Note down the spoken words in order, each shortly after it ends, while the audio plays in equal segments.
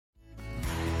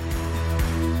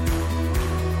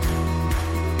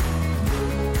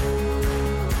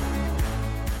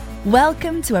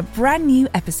Welcome to a brand new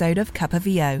episode of Cup of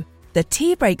VO, the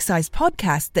tea break sized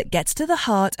podcast that gets to the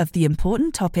heart of the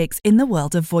important topics in the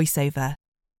world of voiceover.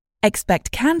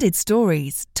 Expect candid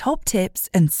stories, top tips,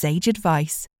 and sage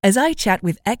advice as I chat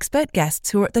with expert guests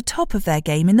who are at the top of their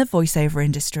game in the voiceover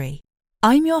industry.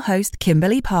 I'm your host,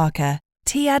 Kimberly Parker,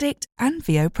 tea addict and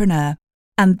VOpreneur.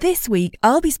 And this week,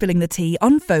 I'll be spilling the tea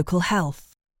on vocal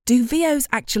health. Do VOs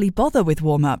actually bother with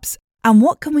warm-ups? And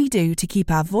what can we do to keep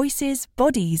our voices,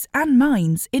 bodies, and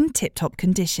minds in tip-top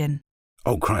condition?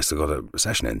 Oh, Christ, I've got a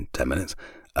session in 10 minutes.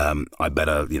 I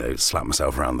better, slap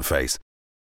myself around the face.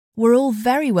 We're all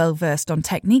very well versed on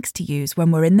techniques to use when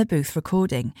we're in the booth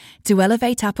recording to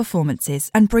elevate our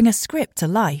performances and bring a script to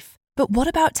life. But what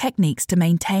about techniques to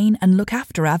maintain and look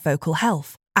after our vocal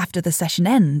health after the session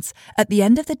ends, at the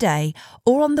end of the day,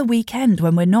 or on the weekend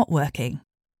when we're not working?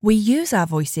 We use our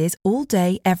voices all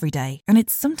day, every day, and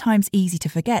it's sometimes easy to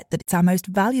forget that it's our most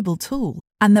valuable tool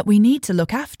and that we need to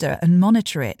look after and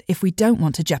monitor it if we don't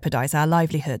want to jeopardize our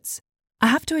livelihoods. I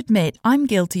have to admit, I'm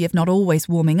guilty of not always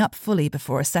warming up fully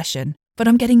before a session, but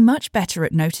I'm getting much better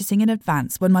at noticing in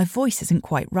advance when my voice isn't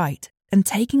quite right and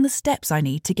taking the steps I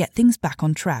need to get things back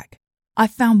on track. I've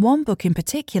found one book in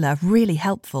particular really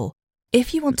helpful.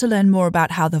 If you want to learn more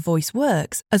about how the voice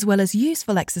works, as well as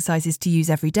useful exercises to use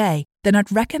every day, then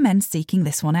I'd recommend seeking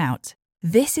this one out.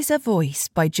 This is a Voice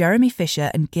by Jeremy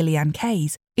Fisher and Gillian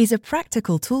Kayes is a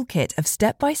practical toolkit of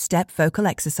step-by-step vocal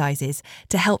exercises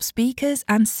to help speakers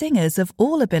and singers of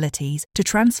all abilities to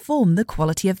transform the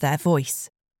quality of their voice.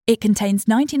 It contains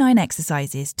 99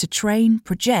 exercises to train,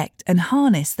 project, and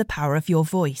harness the power of your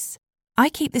voice. I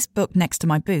keep this book next to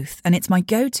my booth, and it's my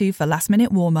go-to for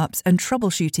last-minute warm-ups and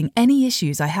troubleshooting any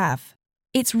issues I have.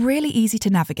 It's really easy to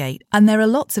navigate, and there are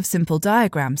lots of simple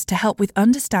diagrams to help with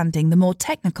understanding the more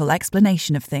technical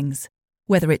explanation of things.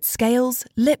 Whether it's scales,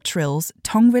 lip trills,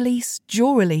 tongue release,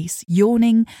 jaw release,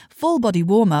 yawning, full-body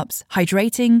warm-ups,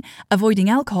 hydrating, avoiding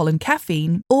alcohol and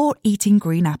caffeine, or eating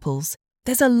green apples.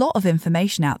 There's a lot of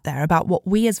information out there about what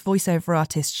we as voiceover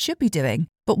artists should be doing,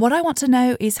 but what I want to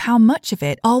know is how much of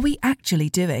it are we actually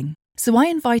doing? So I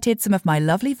invited some of my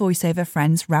lovely voiceover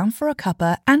friends round for a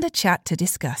cuppa and a chat to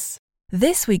discuss.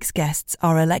 This week's guests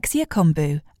are Alexia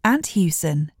Kombu, Ant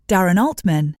Hewson, Darren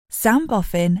Altman, Sam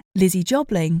Boffin, Lizzie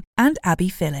Jobling, and Abby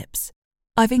Phillips.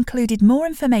 I've included more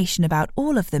information about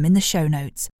all of them in the show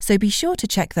notes, so be sure to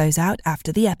check those out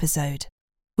after the episode.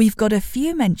 We've got a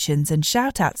few mentions and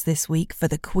shout-outs this week for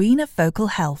the Queen of Vocal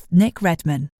Health, Nick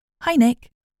Redman. Hi, Nick.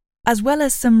 As well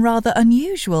as some rather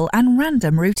unusual and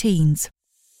random routines.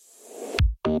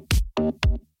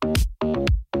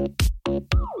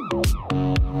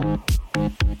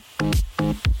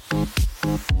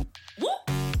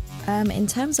 In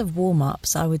terms of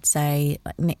warm-ups, I would say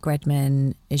Nick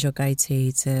Redman is your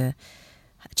go-to to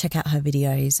check out her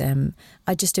videos.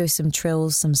 I just do some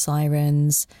trills, some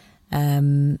sirens.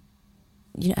 Have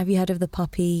you heard of the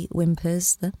puppy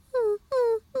whimpers?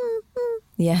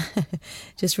 Yeah,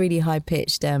 just really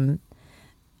high-pitched.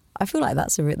 I feel like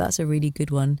that's a really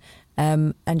good one.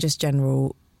 And just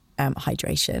general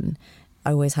hydration.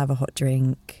 I always have a hot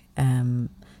drink.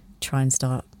 Try and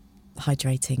start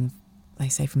hydrating, they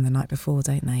say, from the night before,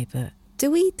 don't they? But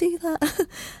do we do that?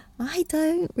 I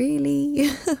don't really.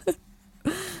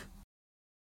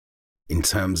 In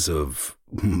terms of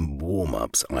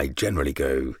warm-ups, I generally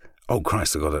go, oh,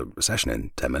 Christ, I've got a session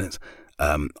in 10 minutes.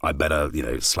 I better,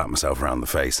 slap myself around the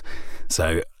face.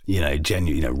 So,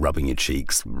 rubbing your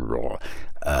cheeks,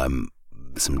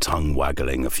 some tongue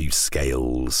waggling, a few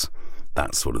scales,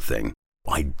 that sort of thing.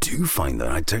 I do find that,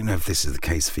 I don't know if this is the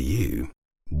case for you,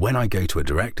 when I go to a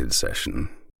directed session,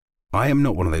 I am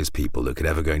not one of those people that could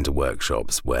ever go into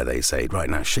workshops where they say, right,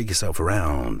 now shake yourself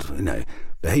around,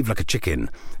 behave like a chicken,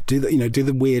 do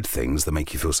the weird things that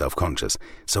make you feel self-conscious.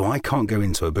 So I can't go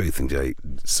into a booth and go,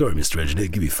 sorry, Mr. Engineer,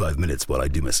 give me 5 minutes while I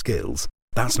do my scales.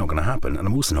 That's not going to happen. And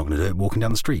I'm also not going to do it walking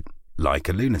down the street like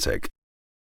a lunatic.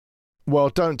 Well,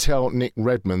 don't tell Nick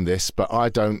Redman this, but I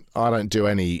don't do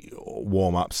any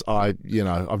warm-ups. I've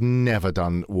never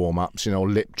done warm-ups,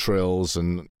 lip trills.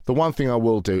 And the one thing I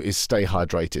will do is stay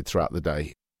hydrated throughout the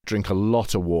day. Drink a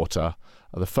lot of water.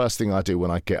 The first thing I do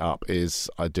when I get up is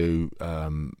I do,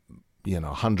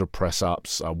 100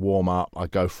 press-ups. I warm up. I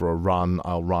go for a run.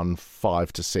 I'll run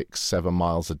 5 to 6, 7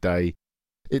 miles a day.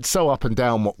 It's so up and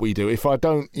down what we do. If I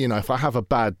don't, if I have a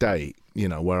bad day,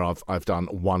 where I've done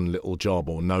one little job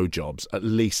or no jobs, at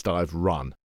least I've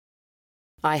run.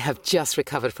 I have just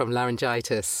recovered from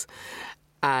laryngitis,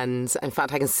 and in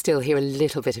fact I can still hear a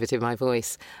little bit of it in my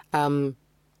voice.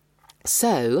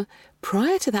 So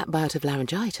Prior to that bout of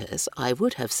laryngitis, I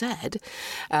would have said,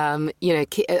 I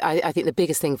think the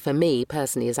biggest thing for me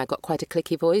personally is I've got quite a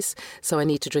clicky voice, so I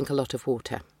need to drink a lot of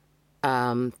water.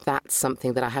 That's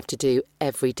something that I have to do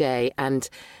every day, and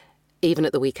even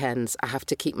at the weekends, I have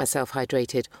to keep myself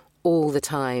hydrated all the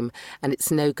time, and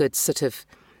it's no good sort of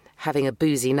having a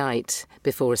boozy night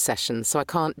before a session, so I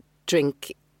can't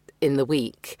drink in the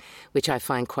week, which I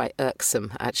find quite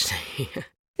irksome, actually.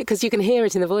 Because you can hear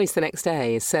it in the voice the next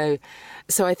day. So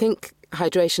I think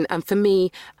hydration, and for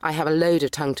me, I have a load of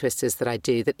tongue twisters that I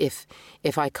do, that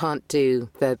if I can't do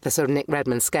the sort of Nick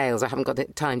Redman scales, I haven't got the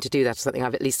time to do that or something,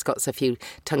 I've at least got a few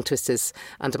tongue twisters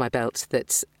under my belt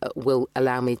that will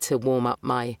allow me to warm up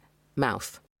my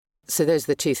mouth. So those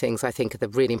are the two things I think are the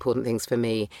really important things for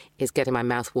me, is getting my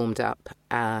mouth warmed up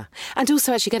and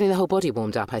also actually getting the whole body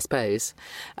warmed up, I suppose.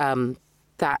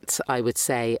 That I would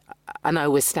say, and I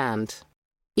always stand.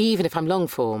 Even if I'm long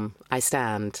form, I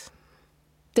stand.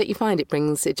 Don't you find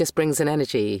it just brings an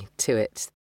energy to it?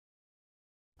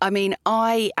 I mean,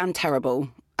 I am terrible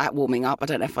at warming up. I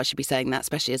don't know if I should be saying that,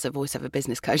 especially as a voiceover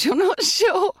business coach. I'm not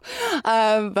sure.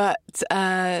 But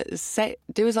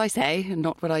do as I say and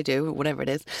not what I do, or whatever it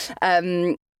is.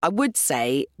 I would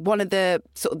say one of the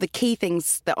sort of the key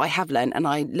things that I have learned, and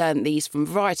I learned these from a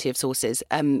variety of sources,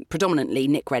 predominantly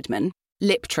Nick Redman.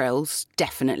 Lip trills,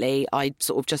 definitely. I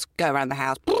sort of just go around the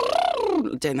house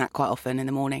doing that quite often in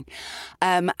the morning.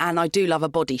 And I do love a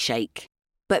body shake.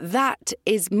 But that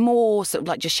is more sort of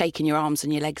like just shaking your arms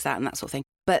and your legs out and that sort of thing.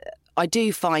 But I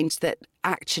do find that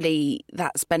actually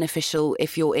that's beneficial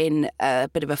if you're in a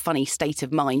bit of a funny state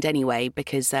of mind anyway,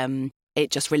 because it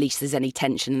just releases any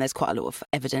tension. And there's quite a lot of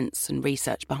evidence and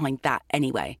research behind that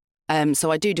anyway.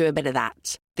 So I do a bit of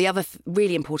that. The other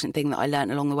really important thing that I learned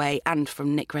along the way, and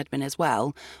from Nick Redman as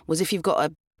well, was if you've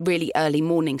got a really early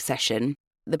morning session,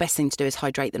 the best thing to do is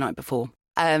hydrate the night before.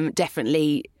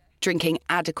 Definitely drinking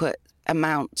adequate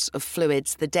amounts of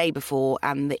fluids the day before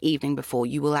and the evening before.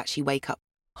 You will actually wake up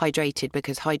hydrated,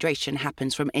 because hydration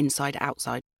happens from inside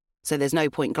outside. So there's no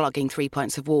point glugging 3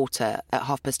 pints of water at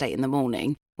 8:30 in the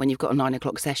morning when you've got a 9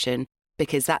 o'clock session,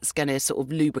 because that's going to sort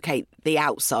of lubricate the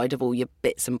outside of all your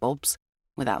bits and bobs,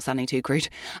 without sounding too crude,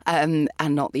 and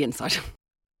not the inside.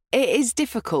 It is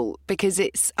difficult because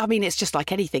it's just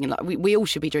like anything. Like we all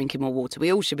should be drinking more water.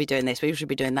 We all should be doing this. We all should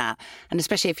be doing that. And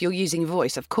especially if you're using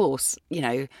voice, of course,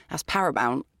 that's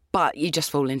paramount, but you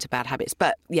just fall into bad habits.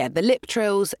 But yeah, the lip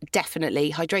trills,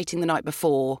 definitely hydrating the night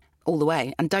before all the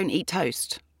way. And don't eat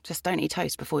toast. Just don't eat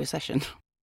toast before your session.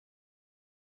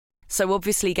 So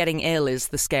obviously getting ill is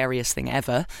the scariest thing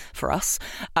ever for us.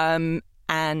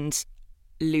 And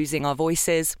losing our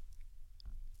voices.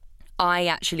 I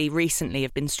actually recently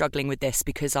have been struggling with this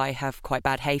because I have quite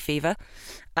bad hay fever.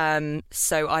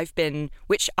 So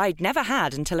which I'd never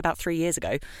had until about 3 years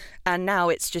ago. And now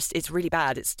it's really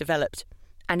bad. It's developed.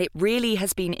 And it really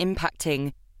has been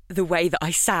impacting the way that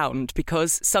I sound,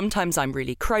 because sometimes I'm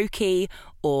really croaky,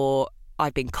 or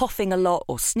I've been coughing a lot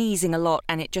or sneezing a lot,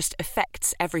 and it just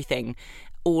affects everything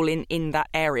all in that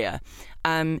area.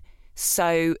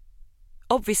 So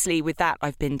obviously with that,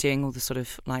 I've been doing all the sort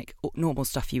of like normal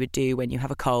stuff you would do when you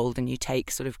have a cold, and you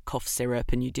take sort of cough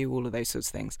syrup and you do all of those sorts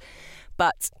of things.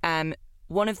 But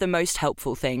one of the most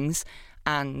helpful things,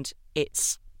 and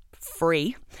it's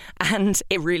free and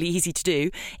it really easy to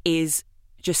do, is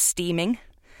just steaming.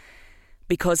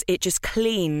 Because it just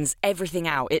cleans everything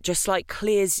out. It just like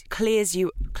clears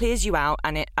you out,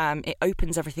 and it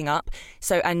opens everything up.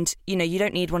 So, and you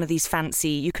don't need one of these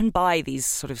fancy. You can buy these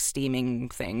sort of steaming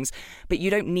things, but you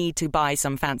don't need to buy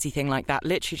some fancy thing like that.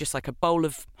 Literally, just like a bowl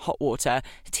of hot water,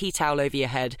 a tea towel over your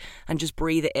head, and just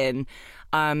breathe it in.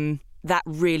 That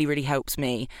really, really helps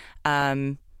me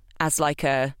as like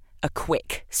a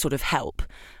quick sort of help,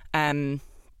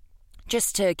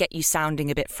 just to get you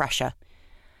sounding a bit fresher.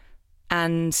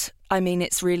 And I mean,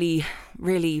 it's really,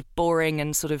 really boring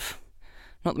and sort of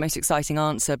not the most exciting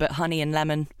answer, but honey and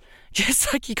lemon,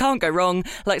 just like you can't go wrong.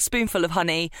 Like a spoonful of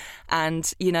honey and,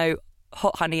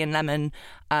 hot honey and lemon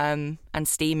and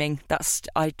steaming.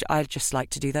 I just like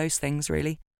to do those things,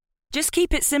 really. Just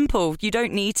keep it simple. You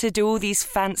don't need to do all these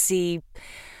fancy,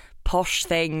 posh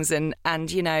things. And I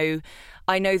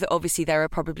know that obviously there are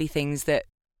probably things that,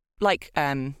 like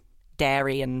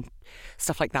dairy and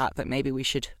stuff like that maybe we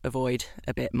should avoid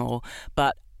a bit more.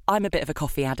 But I'm a bit of a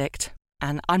coffee addict,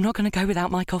 and I'm not going to go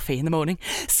without my coffee in the morning.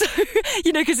 So,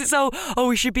 because it's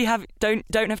we should be don't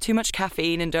have too much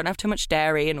caffeine and don't have too much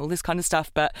dairy and all this kind of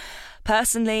stuff. But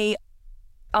personally,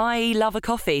 I love a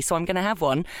coffee, so I'm going to have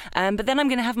one. But then I'm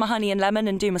going to have my honey and lemon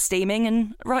and do my steaming,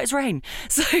 and right as rain.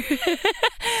 So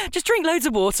just drink loads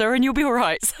of water and you'll be all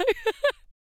right. So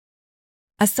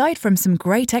Aside from some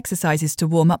great exercises to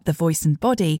warm up the voice and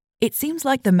body, it seems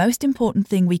like the most important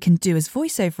thing we can do as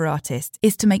voiceover artists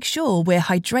is to make sure we're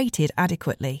hydrated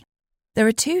adequately. There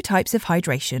are 2 types of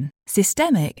hydration: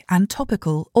 systemic and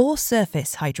topical or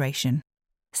surface hydration.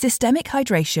 Systemic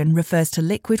hydration refers to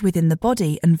liquid within the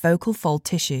body and vocal fold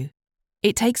tissue.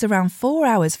 It takes around 4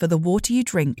 hours for the water you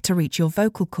drink to reach your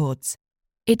vocal cords.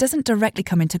 It doesn't directly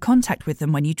come into contact with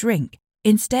them when you drink.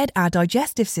 Instead, our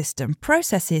digestive system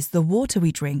processes the water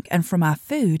we drink and from our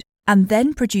food and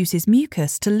then produces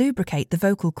mucus to lubricate the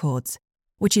vocal cords,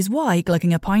 which is why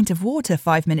glugging a pint of water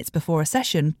 5 minutes before a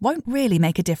session won't really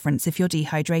make a difference if you're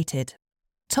dehydrated.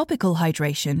 Topical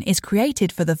hydration is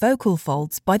created for the vocal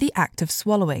folds by the act of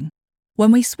swallowing.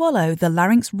 When we swallow, the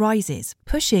larynx rises,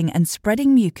 pushing and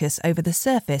spreading mucus over the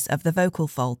surface of the vocal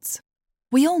folds.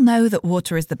 We all know that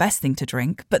water is the best thing to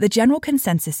drink, but the general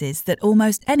consensus is that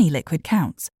almost any liquid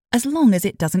counts, as long as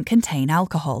it doesn't contain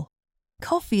alcohol.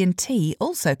 Coffee and tea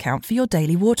also count for your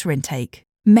daily water intake.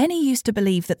 Many used to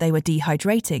believe that they were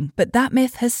dehydrating, but that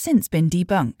myth has since been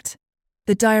debunked.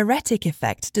 The diuretic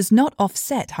effect does not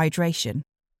offset hydration.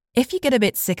 If you get a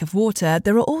bit sick of water,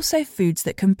 there are also foods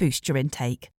that can boost your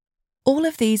intake. All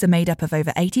of these are made up of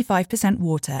over 85%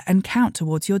 water and count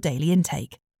towards your daily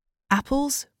intake.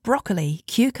 Apples, broccoli,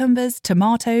 cucumbers,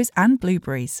 tomatoes, and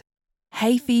blueberries.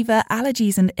 Hay fever,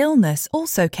 allergies, and illness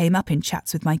also came up in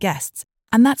chats with my guests,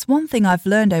 and that's one thing I've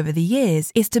learned over the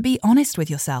years is to be honest with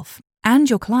yourself and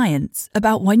your clients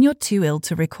about when you're too ill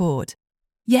to record.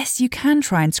 Yes, you can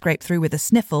try and scrape through with a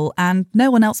sniffle and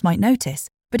no one else might notice,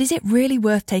 but is it really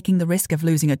worth taking the risk of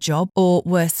losing a job or,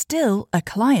 worse still, a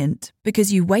client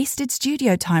because you wasted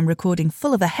studio time recording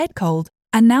full of a head cold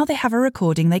and now they have a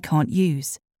recording they can't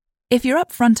use? If you're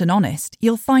upfront and honest,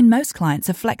 you'll find most clients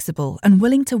are flexible and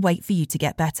willing to wait for you to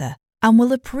get better and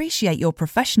will appreciate your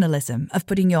professionalism of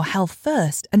putting your health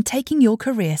first and taking your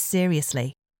career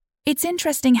seriously. It's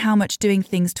interesting how much doing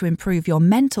things to improve your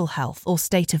mental health or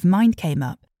state of mind came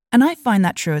up, and I find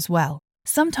that true as well.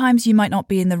 Sometimes you might not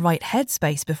be in the right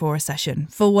headspace before a session,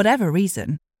 for whatever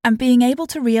reason, and being able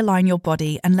to realign your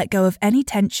body and let go of any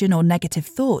tension or negative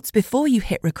thoughts before you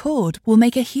hit record will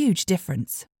make a huge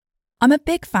difference. I'm a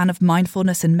big fan of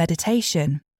mindfulness and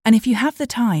meditation, and if you have the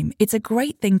time, it's a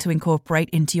great thing to incorporate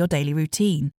into your daily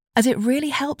routine, as it really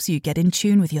helps you get in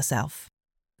tune with yourself.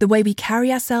 The way we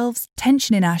carry ourselves,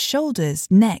 tension in our shoulders,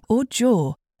 neck, or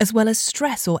jaw, as well as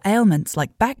stress or ailments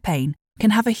like back pain,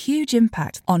 can have a huge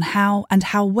impact on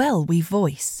how well we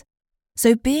voice.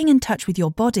 So being in touch with your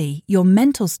body, your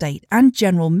mental state, and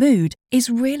general mood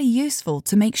is really useful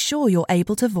to make sure you're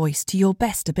able to voice to your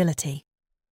best ability.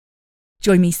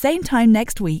 Join me same time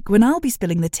next week when I'll be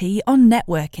spilling the tea on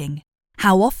networking.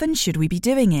 How often should we be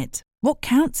doing it? What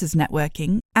counts as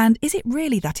networking? And is it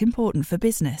really that important for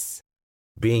business?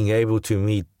 Being able to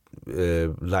meet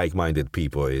like-minded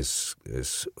people is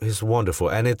wonderful,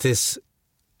 and it is,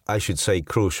 I should say,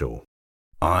 crucial.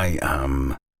 I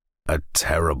am a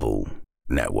terrible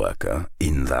networker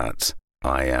in that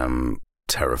I am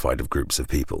terrified of groups of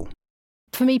people.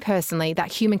 For me personally,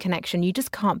 that human connection, you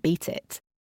just can't beat it.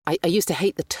 I used to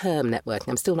hate the term networking.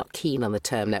 I'm still not keen on the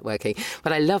term networking,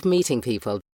 but I love meeting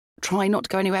people. Try not to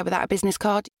go anywhere without a business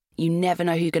card. You never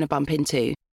know who you're going to bump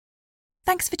into.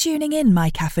 Thanks for tuning in,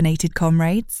 my caffeinated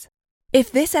comrades.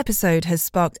 If this episode has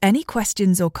sparked any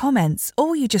questions or comments,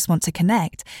 or you just want to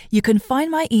connect, you can find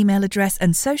my email address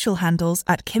and social handles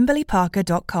at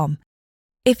kimberlyparker.com.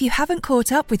 If you haven't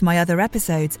caught up with my other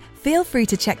episodes, feel free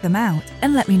to check them out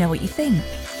and let me know what you think.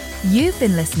 You've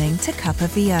been listening to Cup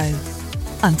of VO.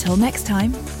 Until next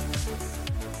time.